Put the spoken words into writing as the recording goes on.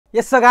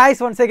Yes, so guys,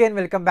 once again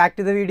welcome back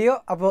to the video.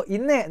 അപ്പോൾ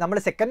ഇന്ന് നമ്മൾ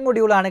second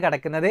മൊഡ്യൂളാണ്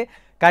കിടക്കുന്നത്.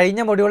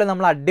 കഴിഞ്ഞ മൊഡ്യൂൾ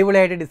നമ്മൾ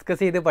അടിപൊളിയായിട്ട്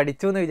ഡിസ്കസ് ചെയ്ത്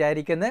പഠിച്ചു എന്ന്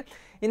വിചാരിക്കുന്നു.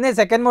 ഇന്ന്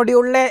സെക്കൻഡ്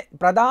മൊഡ്യൂളിലെ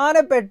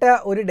പ്രധാനപ്പെട്ട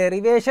ഒരു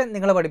ഡെറിവേഷൻ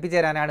നിങ്ങൾ പഠിപ്പിച്ചു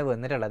തരാനാണ്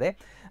വന്നിട്ടുള്ളത്.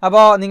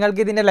 അപ്പോൾ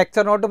നിങ്ങൾക്ക് ഇതിൻ്റെ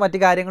ലെക്ചർ നോട്ടും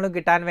മറ്റു കാര്യങ്ങളും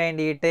കിട്ടാൻ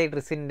വേണ്ടിയിട്ട്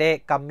ട്രിസിൻ്റെ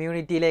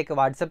കമ്മ്യൂണിറ്റിയിലേക്ക്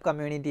വാട്സപ്പ്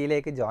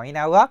കമ്മ്യൂണിറ്റിയിലേക്ക് ജോയിൻ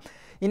ആവുക.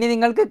 ഇനി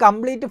നിങ്ങൾക്ക്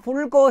കംപ്ലീറ്റ്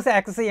ഫുൾ കോഴ്സ്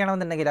ആക്സസ്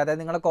ചെയ്യണമെന്നുണ്ടെങ്കിൽ,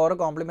 അതായത് നിങ്ങൾ കോർ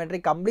കോംപ്ലിമെൻ്ററി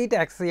കംപ്ലീറ്റ്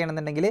ആക്സസ്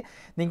ചെയ്യണമെന്നുണ്ടെങ്കിൽ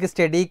നിങ്ങൾക്ക്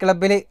സ്റ്റഡി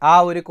ക്ലബ്ബിൽ ആ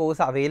ഒരു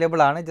കോഴ്സ്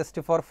അവൈലബിൾ ആണ്.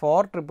 ജസ്റ്റ് ഫോർ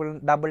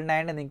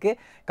 4999 നിങ്ങൾക്ക്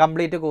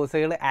കംപ്ലീറ്റ്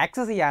കോഴ്സുകൾ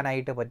ആക്സസ്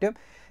ചെയ്യാനായിട്ട് പറ്റും.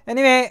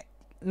 എനിവേ,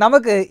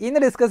 നമുക്ക് ഇന്ന്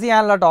ഡിസ്കസ്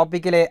ചെയ്യാനുള്ള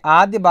ടോപ്പിക്കിലെ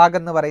ആദ്യ ഭാഗം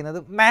എന്ന് പറയുന്നത്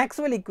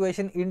Maxwell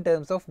equation in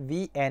terms of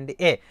V and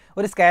A.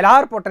 ഒരു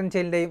സ്കെലാർ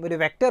പൊട്ടൻഷ്യലിൻ്റെയും ഒരു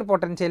വെക്റ്റർ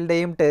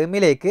പൊട്ടൻഷ്യലിൻ്റെയും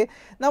ടേമിലേക്ക്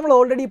നമ്മൾ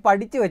ഓൾറെഡി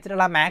പഠിച്ചു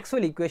വെച്ചിട്ടുള്ള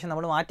മാക്സ്വെൽ ഇക്വേഷൻ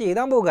നമ്മൾ മാറ്റി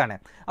എഴുതാൻ പോവുകയാണ്.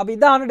 അപ്പോൾ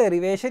ഇതാണ്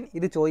ഡെറിവേഷൻ.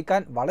 ഇത്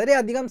ചോദിക്കാൻ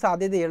വളരെയധികം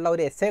സാധ്യതയുള്ള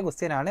ഒരു എസ്സേ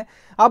ക്വസ്റ്റ്യൻ ആണ്.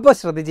 അപ്പോൾ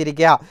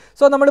ശ്രദ്ധിച്ചിരിക്കുക.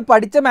 സോ നമ്മൾ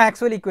പഠിച്ച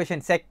മാക്സ്വെൽ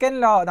ഇക്വേഷൻ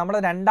സെക്കൻഡ് ലോ,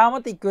 നമ്മുടെ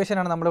രണ്ടാമത്തെ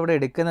ഇക്വേഷനാണ് നമ്മളിവിടെ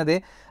എടുക്കുന്നത്.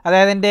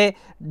 അതായത് എൻ്റെ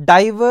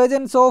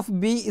divergence of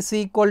B is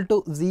equal to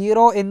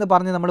 0 എന്ന്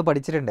പറഞ്ഞ് നമ്മൾ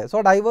പഠിച്ചിട്ടുണ്ട്. So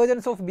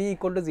divergence of B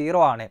equal to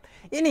 0 ആണ്.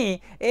 ഇനി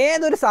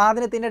ഏതൊരു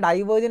സാധനത്തിൻ്റെ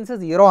ഡൈവേർജൻസ്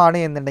 0 ആണ്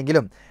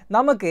എന്നുണ്ടെങ്കിലും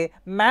നമുക്ക്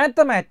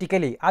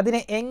മാത്തമാറ്റിക്കലി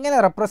അതിനെ എങ്ങനെ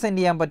റെപ്രസെൻറ്റ്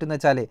ചെയ്യാൻ പറ്റുമെന്ന്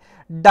വെച്ചാൽ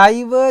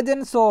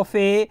divergence of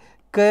A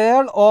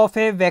curl of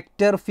A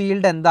vector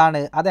field എന്താണ്?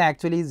 അത്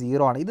ആക്ച്വലി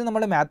 0 ആണ്. ഇത്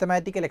നമ്മൾ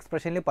മാത്തമാറ്റിക്കൽ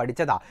എക്സ്പ്രഷനിൽ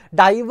പഠിച്ചതാണ്.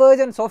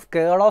 Divergence of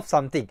curl of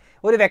something.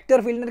 ഒരു വെക്റ്റർ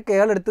ഫീൽഡിൻ്റെ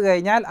കേൾ എടുത്തു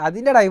കഴിഞ്ഞാൽ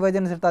അതിൻ്റെ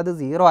ഡൈവേർജൻസ് എടുത്താൽ അത്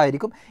 0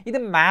 ആയിരിക്കും. ഇത്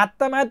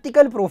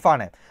മാത്തമാറ്റിക്കൽ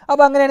പ്രൂഫാണ്.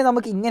 അപ്പോൾ അങ്ങനെയാണ്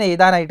നമുക്ക് ഇങ്ങനെ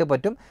എഴുതാനായിട്ട്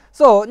പറ്റും.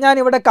 സോ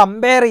ഞാനിവിടെ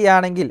കമ്പയർ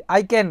ചെയ്യുകയാണെങ്കിൽ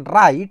I can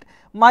write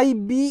my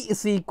B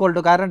is equal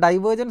to, കാരണം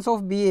ഡൈവേർജൻസ്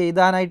ഓഫ് ബി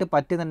എഴുതാനായിട്ട്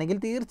പറ്റുന്നുണ്ടെങ്കിൽ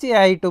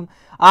തീർച്ചയായിട്ടും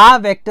ആ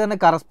വെക്റ്ററിന്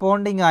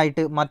കറസ്പോണ്ടിങ്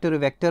ആയിട്ട് മറ്റൊരു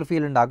വെക്റ്റർ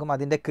ഫീൽഡ് ഉണ്ടാകും.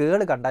 അതിൻ്റെ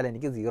കേൾ കണ്ടാൽ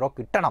എനിക്ക് 0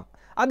 കിട്ടണം.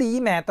 അത് ഈ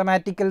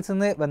മാത്തമാറ്റിക്കൽസിൽ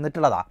നിന്ന്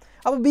വന്നിട്ടുള്ളതാണ്.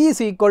 അപ്പോൾ B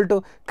is equal to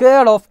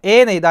curl of A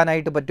എന്ന്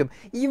എഴുതാനായിട്ട് പറ്റും.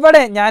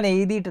 ഇവിടെ ഞാൻ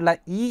എഴുതിയിട്ടുള്ള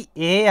ഈ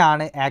എ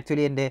ആണ്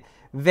ആക്ച്വലി എൻ്റെ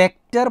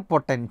വെക്റ്റർ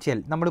പൊട്ടൻഷ്യൽ.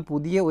 നമ്മൾ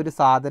പുതിയ ഒരു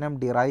സാധനം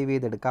ഡിറൈവ്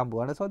ചെയ്തെടുക്കാൻ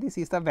പോവുകയാണ്. So this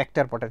is the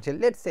vector potential.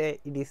 Let's say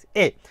it is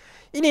A.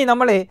 ഇനി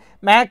നമ്മൾ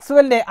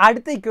മാക്സ്വെലിൻ്റെ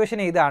അടുത്ത ഇക്വേഷൻ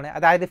ഇതാണ്,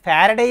 അതായത്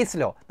ഫാരഡേയ്സ്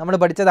ലോ. നമ്മൾ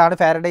പഠിച്ചതാണ്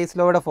ഫാരഡേയ്സ്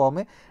ലോയുടെ ഫോം.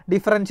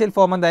 ഡിഫറൻഷ്യൽ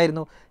ഫോം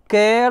എന്തായിരുന്നു?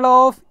 Curl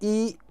of E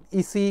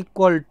is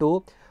equal to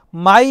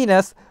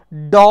minus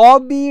Dr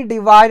B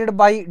divided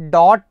by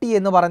dot T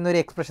എന്ന് പറയുന്ന ഒരു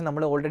എക്സ്പ്രഷൻ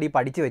നമ്മൾ ഓൾറെഡി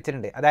പഠിച്ചു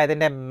വെച്ചിട്ടുണ്ട്. അതായത്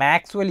എൻ്റെ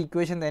മാക്സ്വെൽ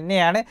ഇക്വേഷൻ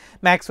തന്നെയാണ്.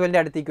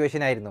 മാക്സ്വെലിൻ്റെ അടുത്ത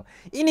ഇക്വേഷൻ ആയിരുന്നു.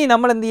 ഇനി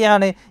നമ്മൾ എന്ത്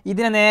ചെയ്യാണ്?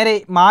 ഇതിനെ നേരെ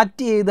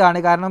മാറ്റി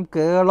എഴുതുകയാണ്. കാരണം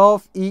curl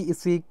of E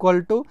is equal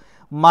to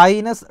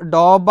minus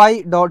Dr by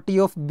dot T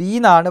of B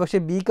എന്നാണ്. പക്ഷേ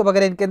ബിക്ക്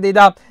പകരം എനിക്ക് എന്ത്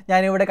ചെയ്താം?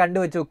 ഞാനിവിടെ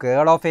കണ്ടുവച്ചു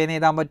കേൾ ഓഫ് എ എന്ന്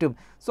എഴുതാൻ പറ്റും.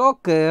 സോ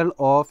കേൾ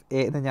ഓഫ്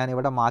എ എന്ന്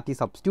ഞാനിവിടെ മാറ്റി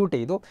സബ്സ്റ്റിറ്റ്യൂട്ട്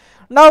ചെയ്തു.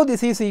 Now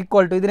this is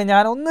equal to, ഇതിനെ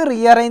ഞാൻ ഒന്ന്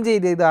റീഅറേഞ്ച്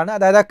ചെയ്തതാണ്.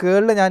 അതായത് ആ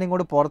കേളിൽ ഞാൻ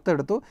ഇങ്ങോട്ട്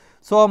പുറത്തെടുത്തു.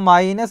 സോ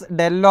മൈനസ്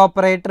ഡെൽ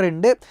ഓപ്പറേറ്റർ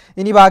ഉണ്ട്.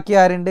 ഇനി ബാക്കി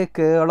ആരുണ്ട്?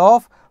 Curl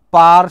of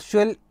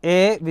partial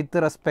A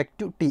with respect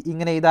to T.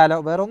 ഇങ്ങനെ ചെയ്താലോ?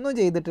 വേറെ ഒന്നും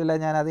ചെയ്തിട്ടില്ല.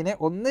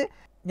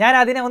 ഞാൻ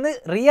അതിനെ ഒന്ന്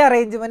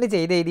റീഅറേഞ്ച്മെൻറ്റ്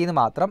ചെയ്ത് എഴുതിയെന്ന്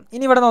മാത്രം.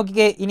 ഇനി ഇവിടെ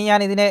നോക്കിക്കേ. ഇനി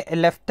ഞാൻ ഇതിനെ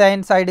ലെഫ്റ്റ്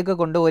ഹാൻഡ് സൈഡിലേക്ക്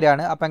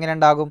കൊണ്ടുവരികയാണ്. അപ്പോൾ എങ്ങനെ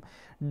ഉണ്ടാകും?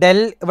 ഡെൽ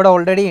ഇവിടെ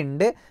ഓൾറെഡി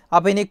ഉണ്ട്.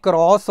 അപ്പോൾ ഇനി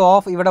ക്രോസ്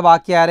ഓഫ് ഇവിടെ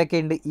ബാക്കി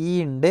ആരൊക്കെ ഉണ്ട്? ഇ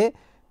ഉണ്ട്.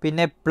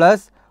 പിന്നെ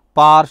plus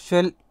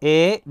partial A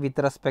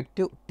with respect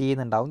to T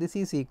എന്നുണ്ടാവും. This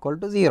is equal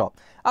to 0.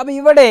 അപ്പോൾ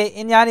ഇവിടെ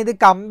ഞാനിത്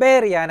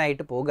കമ്പയർ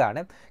ചെയ്യാനായിട്ട്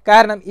പോകുകയാണ്.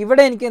 കാരണം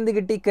ഇവിടെ എനിക്ക് എന്ത്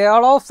കിട്ടി?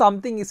 Curl of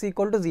something is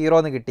equal to 0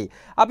 എന്ന് കിട്ടി.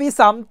 അപ്പോൾ ഈ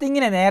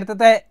സംതിങ്ങിനെ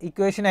നേരത്തെ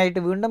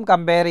ഇക്വേഷനായിട്ട് വീണ്ടും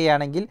കമ്പയർ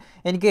ചെയ്യുകയാണെങ്കിൽ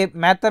എനിക്ക്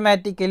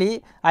mathematically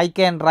I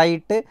can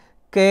write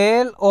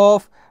curl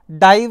of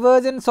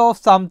divergence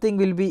of something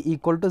will be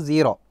equal to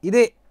 0.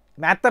 ഇത്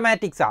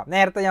മാത്തമാറ്റിക്സാണ്,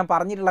 നേരത്തെ ഞാൻ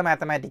പറഞ്ഞിട്ടുള്ള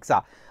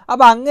മാത്തമാറ്റിക്സാണ്.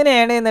 അപ്പോൾ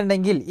അങ്ങനെയാണ്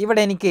എന്നുണ്ടെങ്കിൽ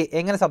ഇവിടെ എനിക്ക്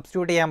എങ്ങനെ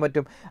സബ്സ്റ്റിറ്റ്യൂട്ട് ചെയ്യാൻ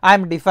പറ്റും? ഐ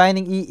എം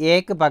ഡിഫൈനിങ് ഈ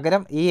എക്ക്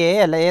പകരം ഈ എ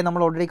അല്ല, എ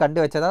നമ്മൾ ഓൾറെഡി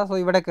കണ്ടുവച്ചതാണ്. സോ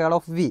ഇവിടെ കേൾ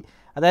ഓഫ് വി,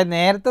 അതായത്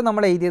നേരത്തെ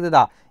നമ്മൾ എഴുതിയത്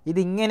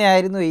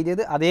ഇതിങ്ങനെയായിരുന്നു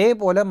എഴുതിയത്.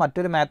 അതേപോലെ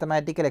മറ്റൊരു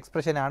മാത്തമാറ്റിക്കൽ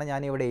എക്സ്പ്രഷനാണ്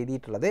ഞാൻ ഇവിടെ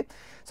എഴുതിയിട്ടുള്ളത്.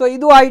 സോ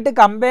ഇതുമായിട്ട്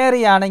കമ്പയർ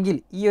ചെയ്യുകയാണെങ്കിൽ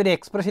ഈ ഒരു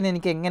എക്സ്പ്രഷൻ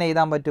എനിക്ക് എങ്ങനെ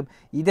എഴുതാൻ പറ്റും?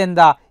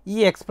 ഇതെന്താ? ഈ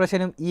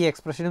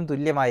എക്സ്പ്രഷനും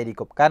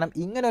തുല്യമായിരിക്കും. കാരണം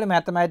ഇങ്ങനെ ഒരു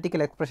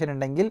മാത്തമാറ്റിക്കൽ എക്സ്പ്രഷൻ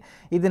ഉണ്ടെങ്കിൽ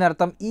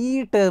ഇതിനർത്ഥം ഈ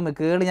ടേം,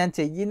 കേൾ ഞാൻ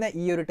ചെയ്യുന്ന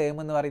ഈ ഒരു ടേം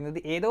എന്ന് പറയുന്നത്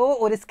ഏതോ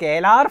ഒരു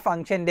സ്കേലാർ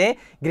ഫംഗ്ഷൻ്റെ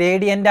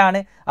ഗ്രേഡിയൻ്റ്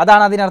ആണ്.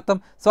 അതാണ് അതിനർത്ഥം.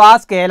 സോ ആ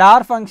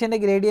സ്കേലാർ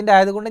ഫംഗ്ഷൻ്റെ ഗ്രേഡിയൻ്റ്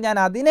ആയതുകൊണ്ട് ഞാൻ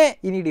അതിനെ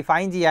ഇനി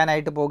ഡിഫൈൻ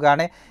ചെയ്യാനായിട്ട്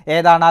പോകുകയാണ്.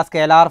 ഏതാണ് ആ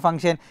scalar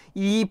function?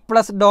 E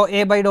plus Dr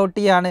A by Dr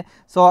T ആണ്.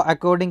 So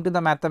according to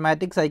the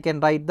mathematics I can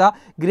write the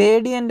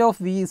gradient of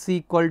v is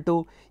equal to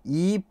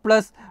e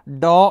plus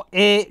dou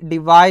a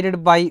divided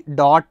by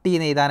dot t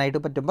എന്ന്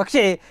എഴുതാനായിട്ട് പറ്റും.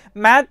 പക്ഷേ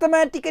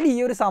mathematically ഈ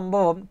ഒരു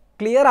സംഭവം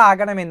clear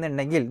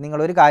ആകണമെന്നുണ്ടെങ്കിൽ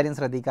നിങ്ങളൊരു കാര്യം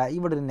ശ്രദ്ധിക്കുക.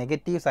 ഇവിടെ ഒരു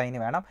നെഗറ്റീവ് സൈൻ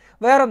വേണം.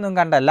 വേറൊന്നും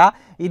കണ്ടല്ല,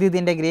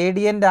 ഇതിൻ്റെ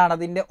ഗ്രേഡിയൻ്റ് ആണ്.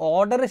 അതിൻ്റെ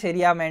ഓർഡർ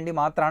ശരിയാൻ വേണ്ടി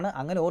മാത്രമാണ്.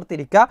 അങ്ങനെ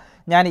ഓർത്തിരിക്കുക.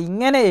 ഞാൻ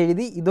ഇങ്ങനെ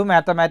എഴുതി, ഇതും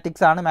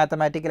മാത്തമാറ്റിക്സ് ആണ്,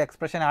 മാത്തമാറ്റിക്കൽ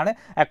എക്സ്പ്രഷൻ ആണ്.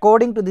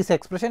 According to this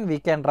expression we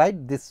can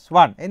write this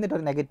one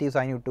എന്നിട്ടൊരു നെഗറ്റീവ്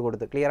സൈൻ ഇട്ട്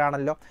കൊടുത്ത്. ക്ലിയർ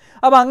ആണല്ലോ?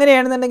 അപ്പോൾ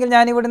അങ്ങനെയാണെന്നുണ്ടെങ്കിൽ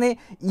ഞാൻ ഇവിടുന്ന്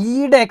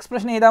ഇയുടെ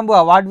എക്സ്പ്രഷൻ എഴുതാൻ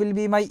പോവാം. What will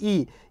be my E?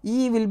 E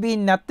will be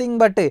nothing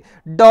but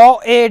Dr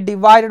A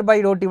divided by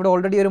dot. ഇവിടെ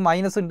ഓൾറെഡി ഒരു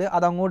മൈനസ് ഉണ്ട്.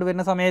 അത് അങ്ങോട്ട്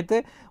വരുന്ന സമയത്ത്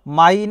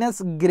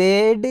minus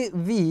grade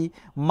V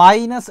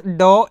minus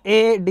Dr A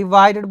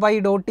divided by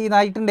dot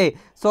എന്നായിട്ടുണ്ട്.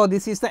 So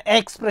this is the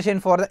expression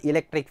for the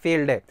electric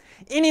field.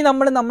 ഇനി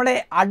നമ്മൾ നമ്മുടെ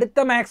അടുത്ത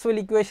മാക്സ്വെൽ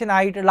ഇക്വേഷൻ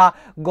ആയിട്ടുള്ള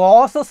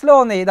ഗോസസ് ലോ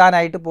ഒന്ന്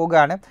എഴുതാനായിട്ട്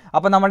പോകുകയാണ്.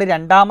 അപ്പോൾ നമ്മൾ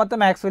രണ്ടാമത്തെ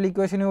മാക്സ്വെൽ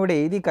ഇക്വേഷനും ഇവിടെ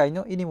എഴുതി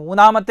കഴിഞ്ഞു. ഇനി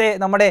മൂന്നാമത്തെ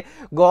നമ്മുടെ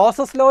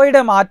ഗോസസ്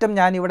ലോയുടെ മാറ്റം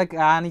ഞാൻ ഇവിടെ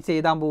കാണിച്ച്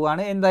എഴുതാൻ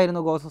പോവുകയാണ്.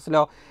 എന്തായിരുന്നു Gauss's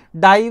law?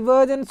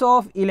 Divergence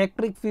of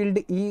electric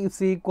field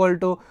is equal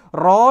to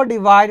rho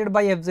divided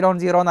by epsilon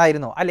 0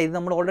 എന്നായിരുന്നു അല്ലേ? ഇത്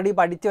നമ്മൾ ഓൾറെഡി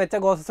പഠിച്ചു വെച്ച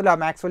ഗോസസ് ലോ,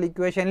 മാക്സ്വെൽ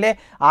ഇക്വേഷനിലെ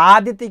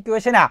ആദ്യത്തെ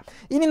ഇക്വേഷനാ.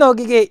 ഇനി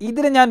നോക്കിക്കേ,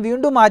 ഇതിൽ ഞാൻ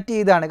വീണ്ടും മാറ്റി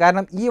ചെയ്താണ്,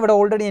 കാരണം ഈ ഇവിടെ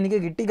ഓൾറെഡി എനിക്ക്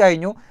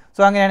കിട്ടിക്കഴിഞ്ഞു.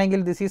 സോ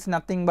അങ്ങനെയാണെങ്കിൽ this is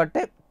nothing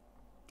but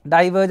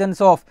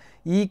divergence of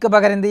ഇക്ക്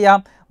പകരം എന്ത് ചെയ്യാം?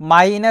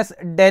 Minus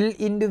del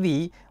into V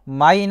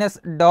minus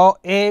Dr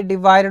A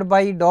divided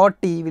by Dr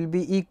T will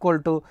be equal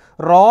to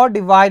rho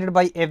divided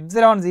by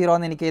epsilon 0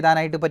 എന്ന് എനിക്ക്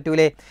എഴുതാനായിട്ട്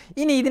പറ്റൂലേ?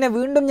 ഇനി ഇതിനെ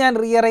വീണ്ടും ഞാൻ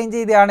റീഅറേഞ്ച്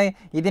ചെയ്തതാണ്.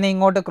 ഇതിനെ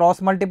ഇങ്ങോട്ട്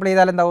ക്രോസ് മൾട്ടിപ്ലൈ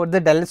ചെയ്താൽ എന്താകും? ഇത്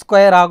ഡെൽ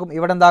സ്ക്വയർ ആകും.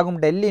 ഇവിടെ എന്താകും?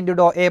 Del into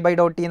Dr A by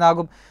Dr T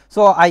എന്നാകും.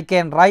 So I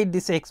can write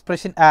this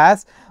expression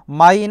as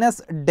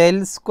minus del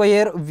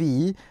square V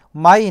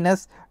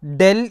minus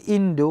del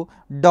into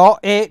Dr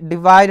A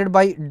divided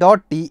by Dr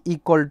T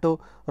equal to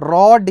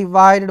rho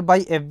divided by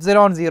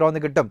epsilon 0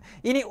 എന്ന് കിട്ടും.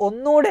 ഇനി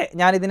ഒന്നുകൂടെ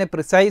ഞാൻ ഇതിനെ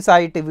precise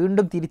ആയിട്ട്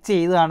വീണ്ടും തിരിച്ച്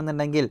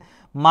ചെയ്തതാണെന്നുണ്ടെങ്കിൽ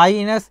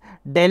minus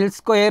del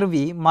square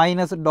V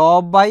minus Dr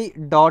by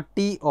Dr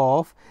T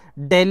of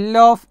del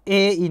of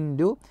A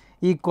into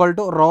equal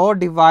to rho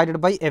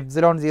divided by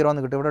epsilon 0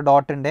 എന്ന് കിട്ടും. ഇവിടെ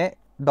ഡോട്ടിൻ്റെ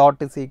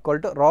dot is equal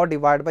to rho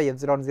divide by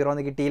epsilon 0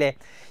 എന്ന് കിട്ടിയില്ലേ?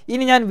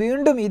 ഇനി ഞാൻ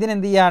വീണ്ടും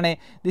ഇതിനെന്ത് ചെയ്യാണ്?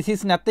 ദിസ്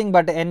ഈസ് നത്തിങ്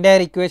ബട്ട് എൻ്റെ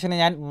ഇക്വേഷനെ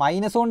ഞാൻ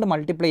മൈനസ് കൊണ്ട്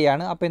മൾട്ടിപ്ലൈ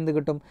ചെയ്യാണ്. അപ്പോൾ എന്ത്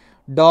കിട്ടും?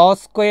 ഡോ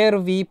square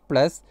V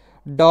plus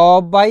Dr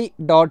by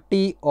Dr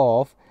T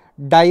of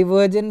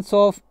divergence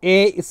of A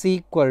is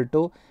equal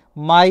to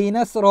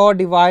minus raw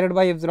divided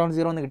by epsilon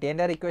 0 എന്ന് കിട്ടി.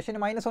 എൻ്റെ ഇക്വേഷൻ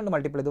മൈനസ് കൊണ്ട്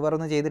മൾട്ടിപ്ലൈ, ഇത് വേറെ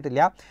ഒന്നും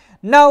ചെയ്തിട്ടില്ല.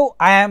 Now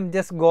I am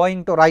just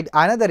going to right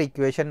another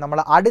equation. നമ്മൾ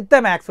അടുത്ത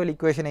മാക്സ്വെൽ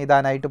ഇക്വേഷൻ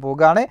എഴുതാനായിട്ട്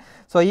പോകുകയാണ്.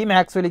 സോ ഈ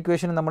മാക്സ്വെൽ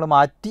ഇക്വേഷൻ നമ്മൾ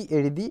മാറ്റി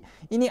എഴുതി.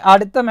 ഇനി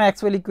അടുത്ത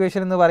മാക്സ്വെൽ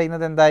ഇക്വേഷൻ എന്ന്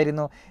പറയുന്നത്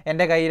എന്തായിരുന്നു?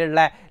 എൻ്റെ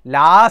കയ്യിലുള്ള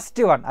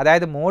ലാസ്റ്റ് വൺ,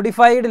 അതായത്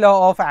modified law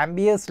of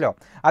amperes law.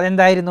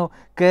 അതെന്തായിരുന്നു?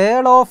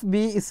 Curl of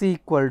B is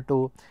equal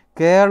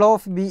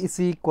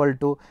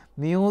to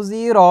mu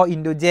 0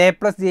 into J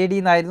plus J D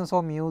എന്നായിരുന്നു. So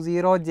mu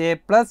 0 J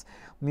plus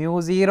mu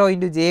 0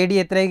 into J D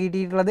എത്രയാണ്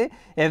കിട്ടിയിട്ടുള്ളത്?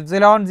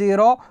 Epsilon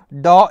 0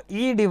 Dr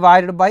E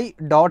divided by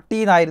Dr T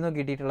എന്നായിരുന്നു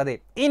കിട്ടിയിട്ടുള്ളത്.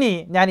 ഇനി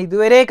ഞാൻ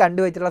ഇതുവരെ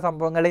കണ്ടുവച്ചിട്ടുള്ള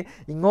സംഭവങ്ങൾ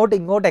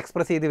ഇങ്ങോട്ട്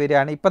എക്സ്പ്രസ് ചെയ്ത്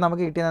വരികയാണ്. ഇപ്പം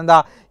നമുക്ക് കിട്ടിയത് എന്താ?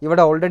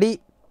 ഇവിടെ ഓൾറെഡി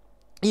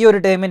ഈ ഒരു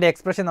ടേമിൻ്റെ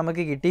എക്സ്പ്രഷൻ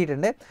നമുക്ക്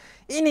കിട്ടിയിട്ടുണ്ട്.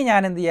 ഇനി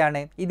ഞാൻ എന്ത്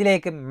ചെയ്യാണ്?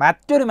 ഇതിലേക്ക്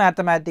മറ്റൊരു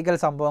മാത്തമാറ്റിക്കൽ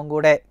സംഭവം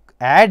കൂടെ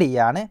ആഡ്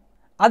ചെയ്യാണ്.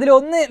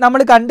 അതിലൊന്ന്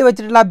നമ്മൾ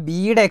കണ്ടുവച്ചിട്ടുള്ള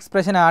ബിയുടെ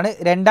എക്സ്പ്രഷനാണ്,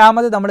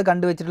 രണ്ടാമത് നമ്മൾ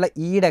കണ്ടുവച്ചിട്ടുള്ള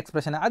ഇയുടെ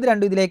എക്സ്പ്രഷൻ. അത്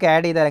രണ്ടും ഇതിലേക്ക്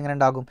ആഡ് ചെയ്താൽ എങ്ങനെ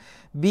ഉണ്ടാകും?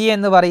 ബി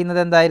എന്ന് പറയുന്നത്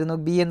എന്തായിരുന്നു?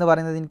 ബി എന്ന്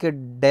പറയുന്നത് എനിക്ക്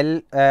ഡെൽ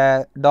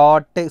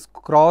ഡോട്ട്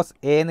ക്രോസ്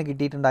എ എന്ന്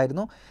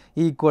കിട്ടിയിട്ടുണ്ടായിരുന്നു,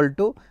 equal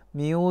to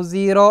mu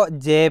 0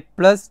 J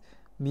plus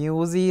mu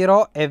 0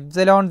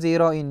 epsilon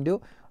 0 into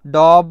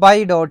Dr by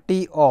Dr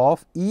T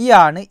of E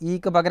ആണ്.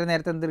 ഇക്ക് പകരം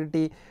നേരത്തെ എന്ത്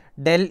കിട്ടി?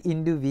 Del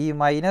into V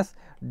minus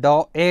Dr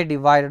A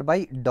divided by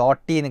Dr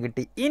T എന്ന്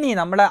കിട്ടി. ഇനി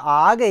നമ്മളെ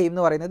ആകെ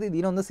എന്ന് പറയുന്നത്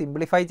ഇതിനൊന്ന്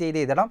സിംപ്ലിഫൈ ചെയ്ത്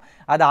എഴുതണം.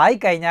 അതായി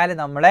കഴിഞ്ഞാൽ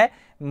നമ്മളെ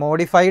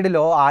മോഡിഫൈഡ്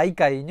ലോ ആയി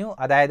കഴിഞ്ഞു.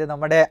 അതായത്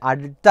നമ്മുടെ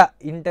അടുത്ത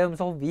in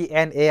terms of V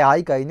and A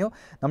ആയി കഴിഞ്ഞു.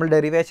 നമ്മൾ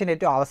ഡെറിവേഷൻ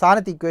ഏറ്റവും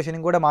അവസാനത്തെ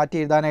ഇക്വേഷനും കൂടെ മാറ്റി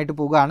എഴുതാനായിട്ട്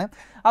പോവുകയാണ്.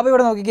 അപ്പോൾ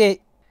ഇവിടെ നോക്കിക്കേ,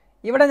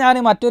 ഇവിടെ ഞാൻ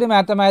മറ്റൊരു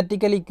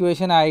മാത്തമാറ്റിക്കൽ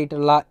ഇക്വേഷൻ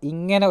ആയിട്ടുള്ള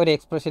ഇങ്ങനെ ഒരു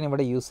എക്സ്പ്രഷൻ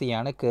ഇവിടെ യൂസ്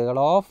ചെയ്യാണ്. Curl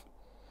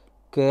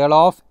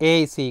of A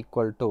is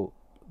equal to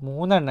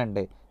 3 എണ്ണം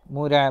ഉണ്ട്,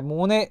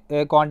 3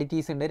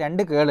 ക്വാണ്ടിറ്റീസ് ഉണ്ട്,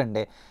 2 കേൾ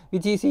ഉണ്ട്,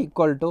 which is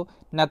equal to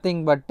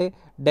nothing but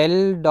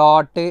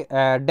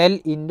del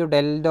into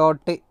del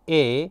dot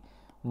A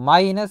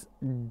minus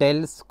del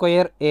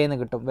square A എന്ന്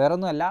കിട്ടും.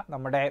 വേറൊന്നുമല്ല,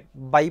 നമ്മുടെ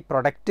ബൈ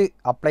പ്രൊഡക്റ്റ്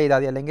അപ്ലൈ ചെയ്താൽ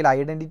മതി, അല്ലെങ്കിൽ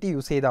ഐഡൻറ്റിറ്റി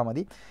യൂസ് ചെയ്താൽ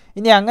മതി.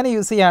 ഇനി അങ്ങനെ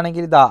യൂസ്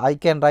ചെയ്യുകയാണെങ്കിൽ ഇതാ I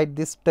can write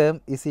this term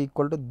is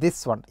equal to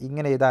this one,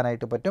 ഇങ്ങനെ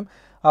എഴുതാനായിട്ട് പറ്റും.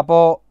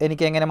 അപ്പോൾ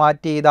എനിക്ക് എങ്ങനെ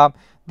മാറ്റി എഴുതാം?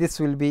 This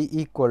will be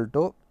equal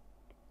to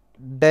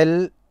del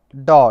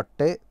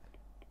into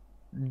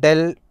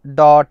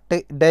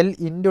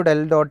del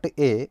dot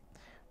A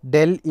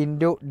del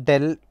into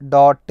del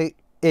dot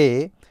A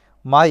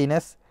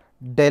minus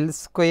del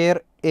square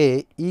A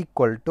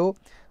equal to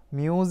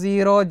mu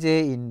 0 J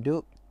into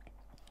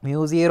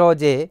mu 0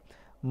 J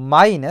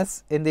minus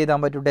എന്ത് ചെയ്താൻ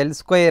പറ്റും? ഡെൽ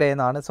സ്ക്വയർ എ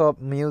എന്നാണ്. So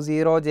mu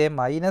 0 J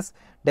minus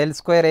del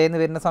square A എന്ന്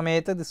വരുന്ന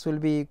സമയത്ത് this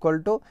will be equal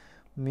to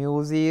mu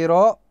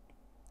 0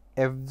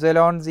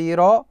 epsilon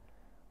 0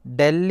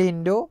 del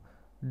into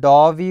Dr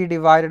V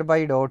divided by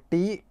Dr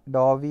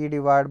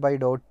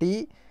T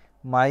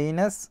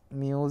minus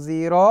mu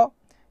 0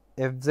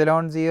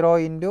 epsilon 0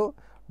 into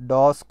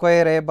Dr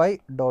square A by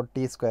Dr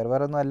T square.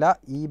 വേറെ ഒന്നുമല്ല,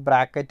 ഈ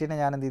ബ്രാക്കറ്റിനെ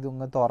ഞാൻ എന്ത് ചെയ്തു?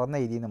 ഇങ്ങ് തുറന്ന്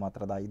എഴുതിയെന്ന്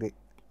മാത്രം. അതായത്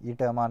ഈ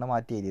ടേമാണ്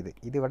മാറ്റി എഴുതിയത്.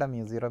 ഇതിവിടെ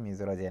മ്യൂ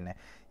 0 ജെ തന്നെ.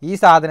 ഈ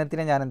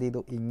സാധനത്തിനെ ഞാൻ എന്ത്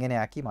ചെയ്തു?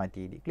 ഇങ്ങനെയാക്കി മാറ്റി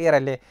എഴുതി. ക്ലിയർ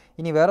അല്ലേ?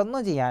 ഇനി വേറെ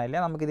ഒന്നും ചെയ്യാനില്ല,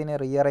 നമുക്കിതിനെ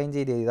റീഅറേഞ്ച്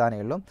ചെയ്ത് എഴുതാനേ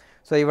ഉള്ളൂ.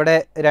 സോ ഇവിടെ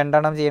 2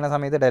 എണ്ണം ചെയ്യുന്ന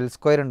സമയത്ത് ഡെൽ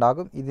സ്ക്വയർ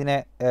ഉണ്ടാകും. ഇതിനെ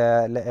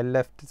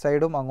ലെഫ്റ്റ്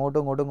സൈഡും അങ്ങോട്ടും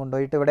ഇങ്ങോട്ടും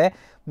കൊണ്ടുപോയിട്ട് ഇവിടെ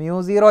മ്യൂ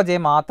 0 ജെ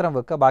മാത്രം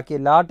വെക്കുക, ബാക്കി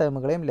എല്ലാ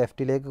ടേമുകളെയും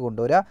ലെഫ്റ്റിലേക്ക്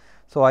കൊണ്ടുവരിക.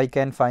 So I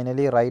can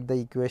finally write the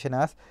equation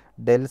as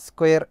del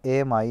square A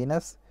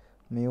minus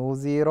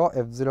μ0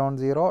 epsilon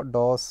 0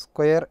 Dr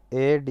square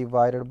A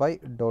divided by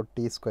dot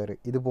T square.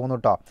 ഇത് പോകുന്നു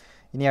കേട്ടോ.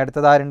 ഇനി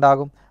അടുത്തത്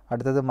ആരുണ്ടാകും?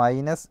 അടുത്തത്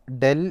minus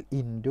del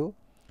into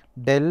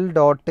del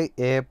dot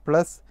A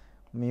plus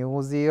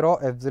μ0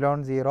 epsilon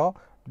 0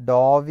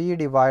 Dr V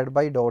divide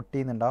by dot T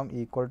എന്നുണ്ടാകും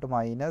equal to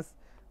minus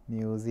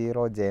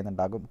μ0 J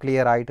എന്നുണ്ടാകും.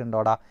 Clear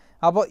ആയിട്ടുണ്ടോടാ?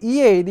 അപ്പോൾ ഈ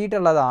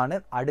എഴുതിയിട്ടുള്ളതാണ്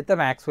അടുത്ത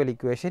Maxwell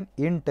equation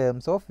in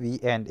terms of V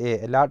and A.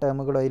 എല്ലാ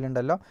ടേമുകളും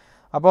അതിലുണ്ടല്ലോ.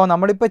 അപ്പോൾ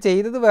നമ്മളിപ്പോൾ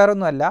ചെയ്തത്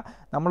വേറൊന്നുമല്ല,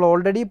 നമ്മൾ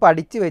ഓൾറെഡി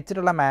പഠിച്ച്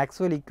വെച്ചിട്ടുള്ള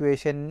Maxwell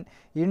equation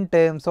in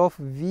terms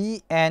of V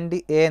and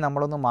A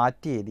നമ്മളൊന്ന്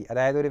മാറ്റി എഴുതി.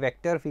 അതായത് ഒരു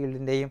വെക്റ്റർ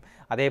ഫീൽഡിൻ്റെയും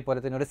അതേപോലെ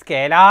തന്നെ ഒരു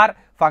സ്കേലാർ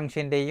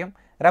ഫംഗ്ഷൻ്റെയും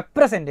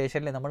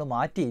റെപ്രസെൻറ്റേഷനിൽ നമ്മൾ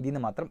മാറ്റി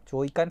എഴുതിയെന്ന് മാത്രം.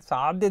 ചോദിക്കാൻ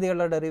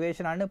സാധ്യതയുള്ള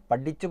ഡെറിവേഷനാണ്.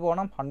 പഠിച്ചു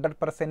പോകണം.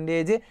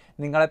 100%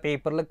 നിങ്ങളെ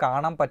പേപ്പറിൽ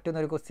കാണാൻ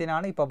പറ്റുന്ന ഒരു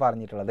ക്വസ്റ്റ്യനാണ് ഇപ്പോൾ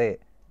പറഞ്ഞിട്ടുള്ളത്.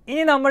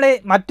 ഇനി നമ്മൾ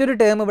മറ്റൊരു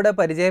ടേം ഇവിടെ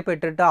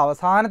പരിചയപ്പെട്ടിട്ട്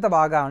അവസാനത്തെ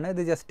ഭാഗമാണ്.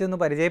 ഇത് ജസ്റ്റ് ഒന്ന്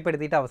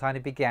പരിചയപ്പെടുത്തിയിട്ട്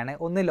അവസാനിപ്പിക്കുകയാണ്.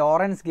 ഒന്ന്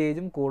ലോറൻസ്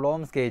ഗേജും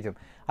കൂളോംസ് ഗേജും.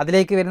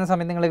 അതിലേക്ക് വരുന്ന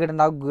സമയത്ത് നിങ്ങൾ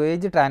കിട്ടുണ്ടാവും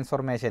ഗേജ്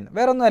ട്രാൻസ്ഫോർമേഷൻ.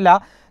 വേറൊന്നുമല്ല,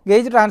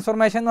 ഗേജ്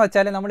ട്രാൻസ്ഫോർമേഷൻ എന്ന്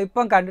വെച്ചാൽ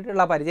നമ്മളിപ്പം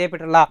കണ്ടിട്ടുള്ള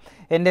പരിചയപ്പെട്ടുള്ള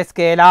എൻ്റെ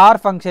സ്കേലാർ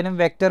ഫംഗ്ഷനും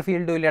വെക്റ്റർ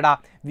ഫീൽഡും ഇല്ലടാ,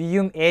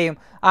 വിയും എയും,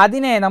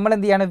 അതിനെ നമ്മൾ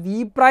എന്ത് ചെയ്യാണ്? വി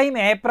പ്രൈം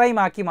എ പ്രൈം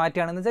ആക്കി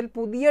മാറ്റുകയാണെന്ന് വെച്ചാൽ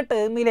പുതിയ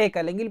ടേമിലേക്ക്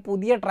അല്ലെങ്കിൽ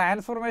പുതിയ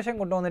ട്രാൻസ്ഫോർമേഷൻ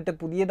കൊണ്ടുവന്നിട്ട്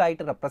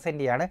പുതിയതായിട്ട്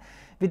റെപ്രസെൻറ്റ് ചെയ്യാണ്.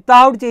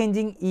 Without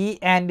changing E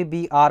and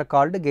B are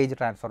called gauge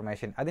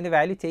transformation. അതിൻ്റെ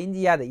വാല്യൂ ചേഞ്ച്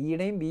ചെയ്യാതെ,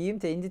 ഇയുടെയും ബിയും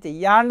ചേഞ്ച്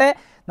ചെയ്യാണ്ട്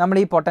നമ്മൾ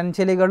ഈ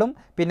പൊട്ടൻഷ്യലുകളും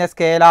പിന്നെ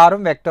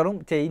സ്കേലാറും വെക്ടറും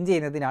ചേഞ്ച്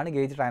ചെയ്യുന്നതിനാണ്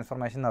ഗേജ്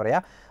ട്രാൻസ്ഫോർമേഷൻ എന്ന്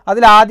പറയുക.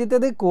 അതിൽ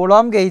ആദ്യത്തേത്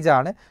കൂളോം ഗേജ്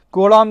ആണ്.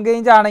 കൂളോം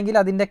ഗേജ് ആണെങ്കിൽ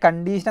അതിൻ്റെ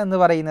കണ്ടീഷൻ എന്ന്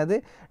പറയുന്നത്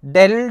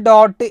ഡെൽ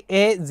ഡോട്ട്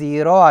എ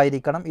 0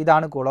 ആയിരിക്കണം.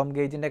 ഇതാണ് കൂളോം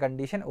ഗേജിൻ്റെ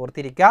കണ്ടീഷൻ.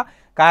 ഓർത്തിരിക്കുക,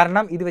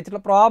 കാരണം ഇത്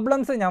വെച്ചിട്ടുള്ള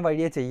പ്രോബ്ലംസ് ഞാൻ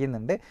വഴിയെ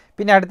ചെയ്യുന്നുണ്ട്.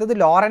 പിന്നെ അടുത്തത്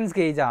ലോറൻസ്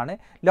ഗേജ് ആണ്.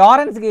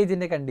 Lawrence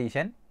ഗേജിൻ്റെ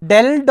condition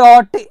del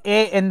dot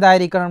A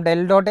എന്തായിരിക്കണം?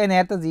 ഡെൽ ഡോട്ട് എ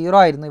നേരത്തെ 0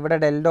 ആയിരുന്നു. ഇവിടെ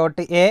del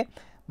dot A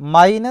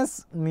minus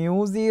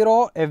μ0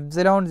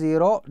 epsilon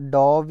 0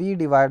 Dr V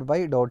divide by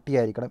dot T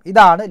ആയിരിക്കണം.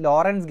 ഇതാണ്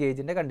ലോറൻസ്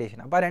ഗേജിൻ്റെ കണ്ടീഷൻ.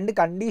 അപ്പോൾ ആ രണ്ട്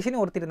കണ്ടീഷൻ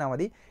ഓർത്തിരുന്നാൽ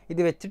മതി.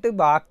 ഇത് വെച്ചിട്ട്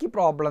ബാക്കി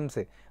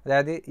പ്രോബ്ലംസ്,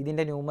 അതായത്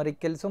ഇതിൻ്റെ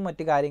ന്യൂമറിക്കൽസും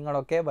മറ്റു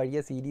കാര്യങ്ങളൊക്കെ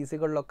വലിയ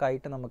സീരീസുകളിലൊക്കെ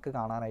ആയിട്ട് നമുക്ക്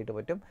കാണാനായിട്ട്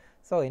പറ്റും.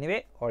 So anyway,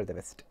 all the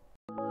best.